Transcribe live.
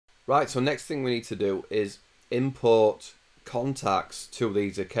Right, so next thing we need to do is import contacts to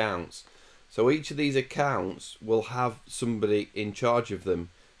these accounts. So each of these accounts will have somebody in charge of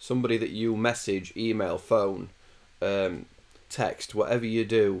them, somebody that you message, email, phone, text, whatever you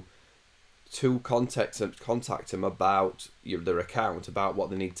do, to contact them about their account, about what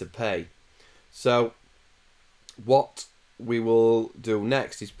they need to pay. So what we will do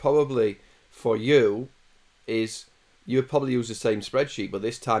next is probably for you is you'll probably use the same spreadsheet, but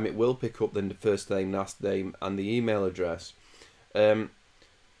this time it will pick up the first name, last name, and the email address.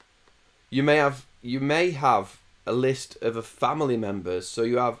 You may have a list of a family members. So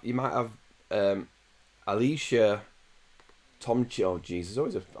you might have Alicia, Tom. Oh Jesus,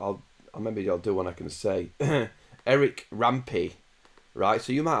 always maybe I'll do one I can say. Eric Rampy, right?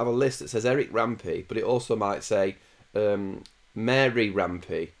 So you might have a list that says Eric Rampy, but it also might say Mary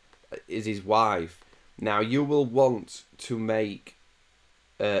Rampy is his wife. Now you will want to make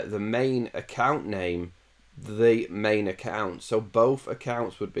the main account name the main account. So both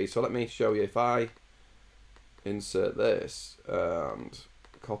accounts would be. So let me show you. If I insert this and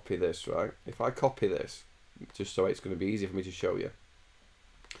copy this, right? If I copy this, just so it's going to be easy for me to show you,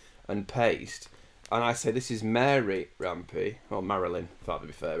 and paste, and I say this is Mary Rampy, or Marilyn, if that would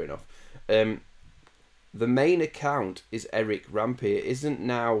be fair enough. The main account is Eric Rampy. It isn't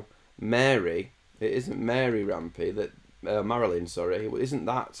now Mary. It isn't Mary Rampy. That Marilyn, sorry. It isn't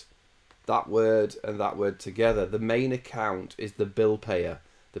that word and that word together. The main account is the bill payer,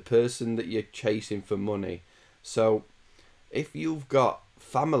 the person that you're chasing for money. So if you've got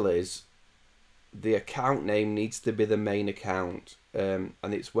families, the account name needs to be the main account, and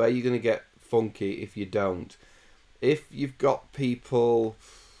it's where you're going to get funky if you don't. If you've got people,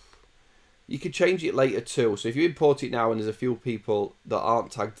 you could change it later too. So if you import it now and there's a few people that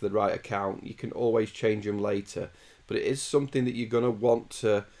aren't tagged to the right account, you can always change them later. But it is something that you're going to want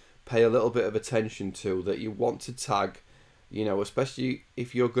to pay a little bit of attention to, that you want to tag, you know, especially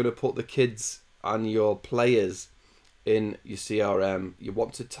if you're going to put the kids and your players in your CRM, you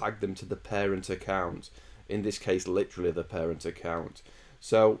want to tag them to the parent account. In this case, literally the parent account.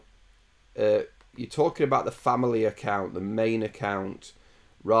 So you're talking about the family account, the main account,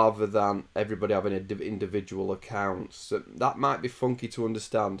 rather than everybody having individual accounts. So that might be funky to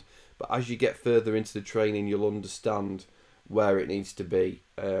understand, but as you get further into the training, you'll understand where it needs to be.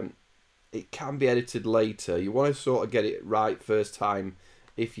 It can be edited later. You want to sort of get it right first time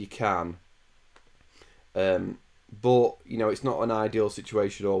if you can. But you know, it's not an ideal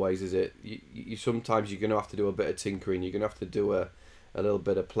situation always, is it? You sometimes you're going to have to do a bit of tinkering. You're going to have to do a little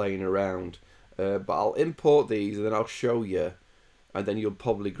bit of playing around. But I'll import these and then I'll show you, and then you'll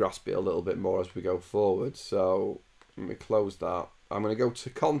probably grasp it a little bit more as we go forward. So let me close that. I'm going to go to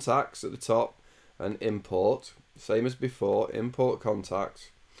contacts at the top and import, same as before, import contacts.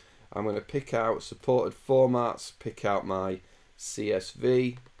 I'm going to pick out supported formats, pick out my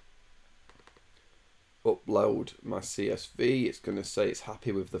CSV, upload my CSV. It's going to say it's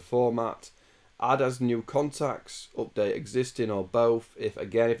happy with the format. Add as new contacts, update existing, or both. If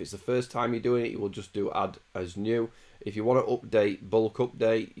it's the first time you're doing it, you will just do add as new. If you want to update, bulk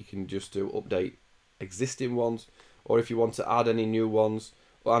update, you can just do update existing ones, or if you want to add any new ones,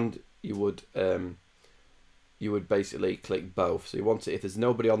 and you would basically click both. So you want to, if there's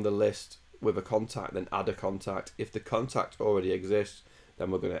nobody on the list with a contact, then add a contact. If the contact already exists,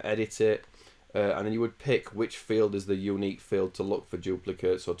 then we're going to edit it. And then you would pick which field is the unique field to look for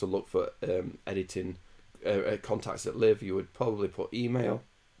duplicates, or to look for editing contacts that live. You would probably put email.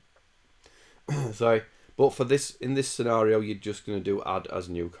 Sorry, but for this, in this scenario, you're just going to do add as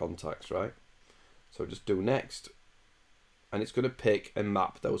new contacts, right? So just do next, and it's going to pick and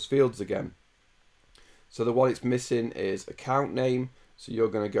map those fields again. So the one it's missing is account name. So you're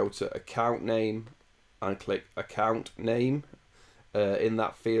going to go to account name and click account name. In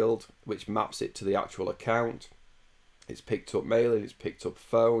that field, which maps it to the actual account. It's picked up mailing, it's picked up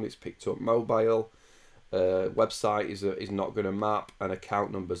phone, it's picked up mobile. Website is not going to map, and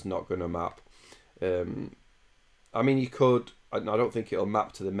account number's not going to map. I mean, you could. I don't think it'll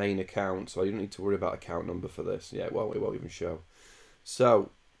map to the main account, so you don't need to worry about account number for this. Yeah, it won't even show.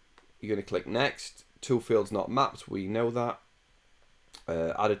 So you're going to click next. Two fields not mapped. We know that.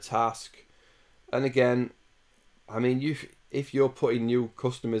 Add a task, and again, I mean, if you're putting new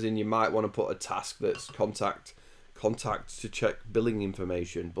customers in, you might want to put a task that's contact to check billing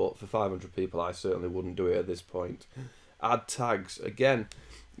information. But for 500 people, I certainly wouldn't do it at this point. Add tags. Again,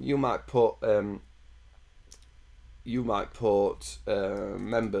 you might put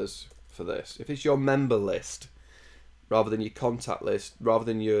members for this. If it's your member list rather than your contact list, rather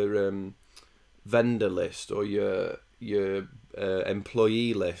than your vendor list or your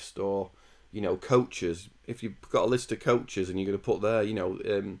employee list, or coaches. If you've got a list of coaches and you're going to put their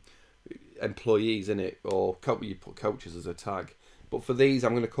employees in it, or you put coaches as a tag. But for these,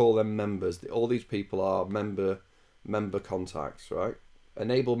 I'm going to call them members. All these people are member contacts, right?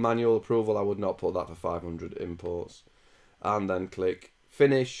 Enable manual approval. I would not put that for 500 imports. And then click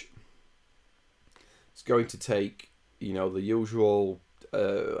finish. It's going to take the usual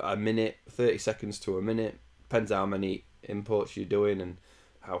a minute, 30 seconds to a minute. Depends how many imports you're doing and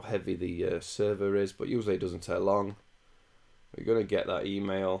how heavy the server is, but usually it doesn't take long. We're going to get that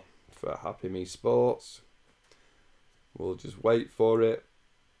email for Happy Me Sports. We'll just wait for it.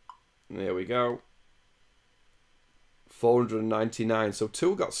 There we go. 499. So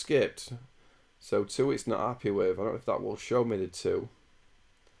 2 got skipped. So 2 it's not happy with. I don't know if that will show me the 2.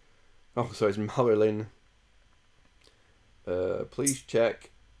 Oh, so it's Marilyn. Please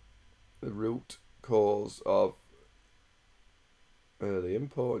check the root cause of the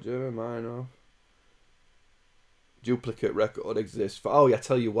import German minor. Duplicate record exists for. Oh yeah, I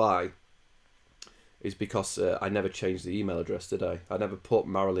tell you why. Is because I never changed the email address, did I? I never put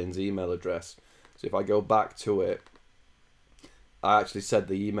Marilyn's email address. So if I go back to it, I actually said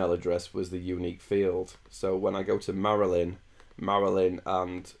the email address was the unique field. So when I go to Marilyn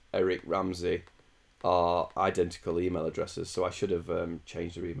and Eric Ramsey are identical email addresses. So I should have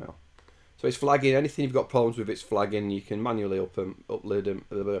changed their email. So it's flagging anything you've got problems with. It's flagging. You can manually upload them.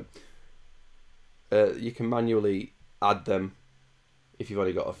 You can manually add them if you've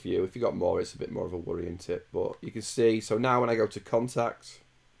only got a few. If you've got more, it's a bit more of a worry, isn't it? But you can see. So now when I go to contacts,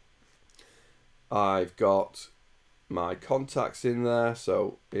 I've got my contacts in there.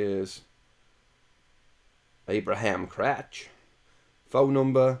 So here's Abraham Cratch. Phone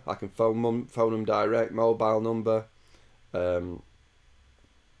number. I can phone them direct. Mobile number. Where's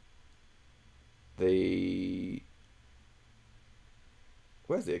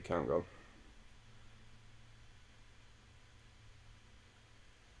the account gone?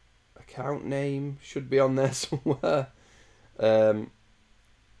 Account name should be on there somewhere. That's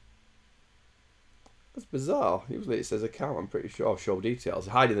bizarre. Usually it says account. I'm pretty sure. Show details.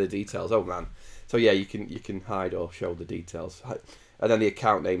 Hiding the details. Oh man. So yeah, you can hide or show the details. And then the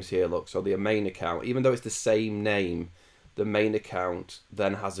account names here. Look. So the main account, even though it's the same name, the main account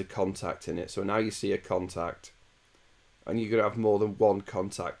then has a contact in it. So now you see a contact, and you're going to have more than one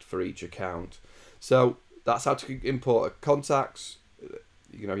contact for each account. So that's how to import contacts.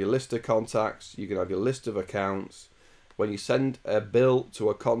 You can have your list of contacts. You can have your list of accounts. When you send a bill to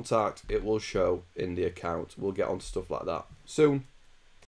a contact, it will show in the account. We'll get on to stuff like that soon.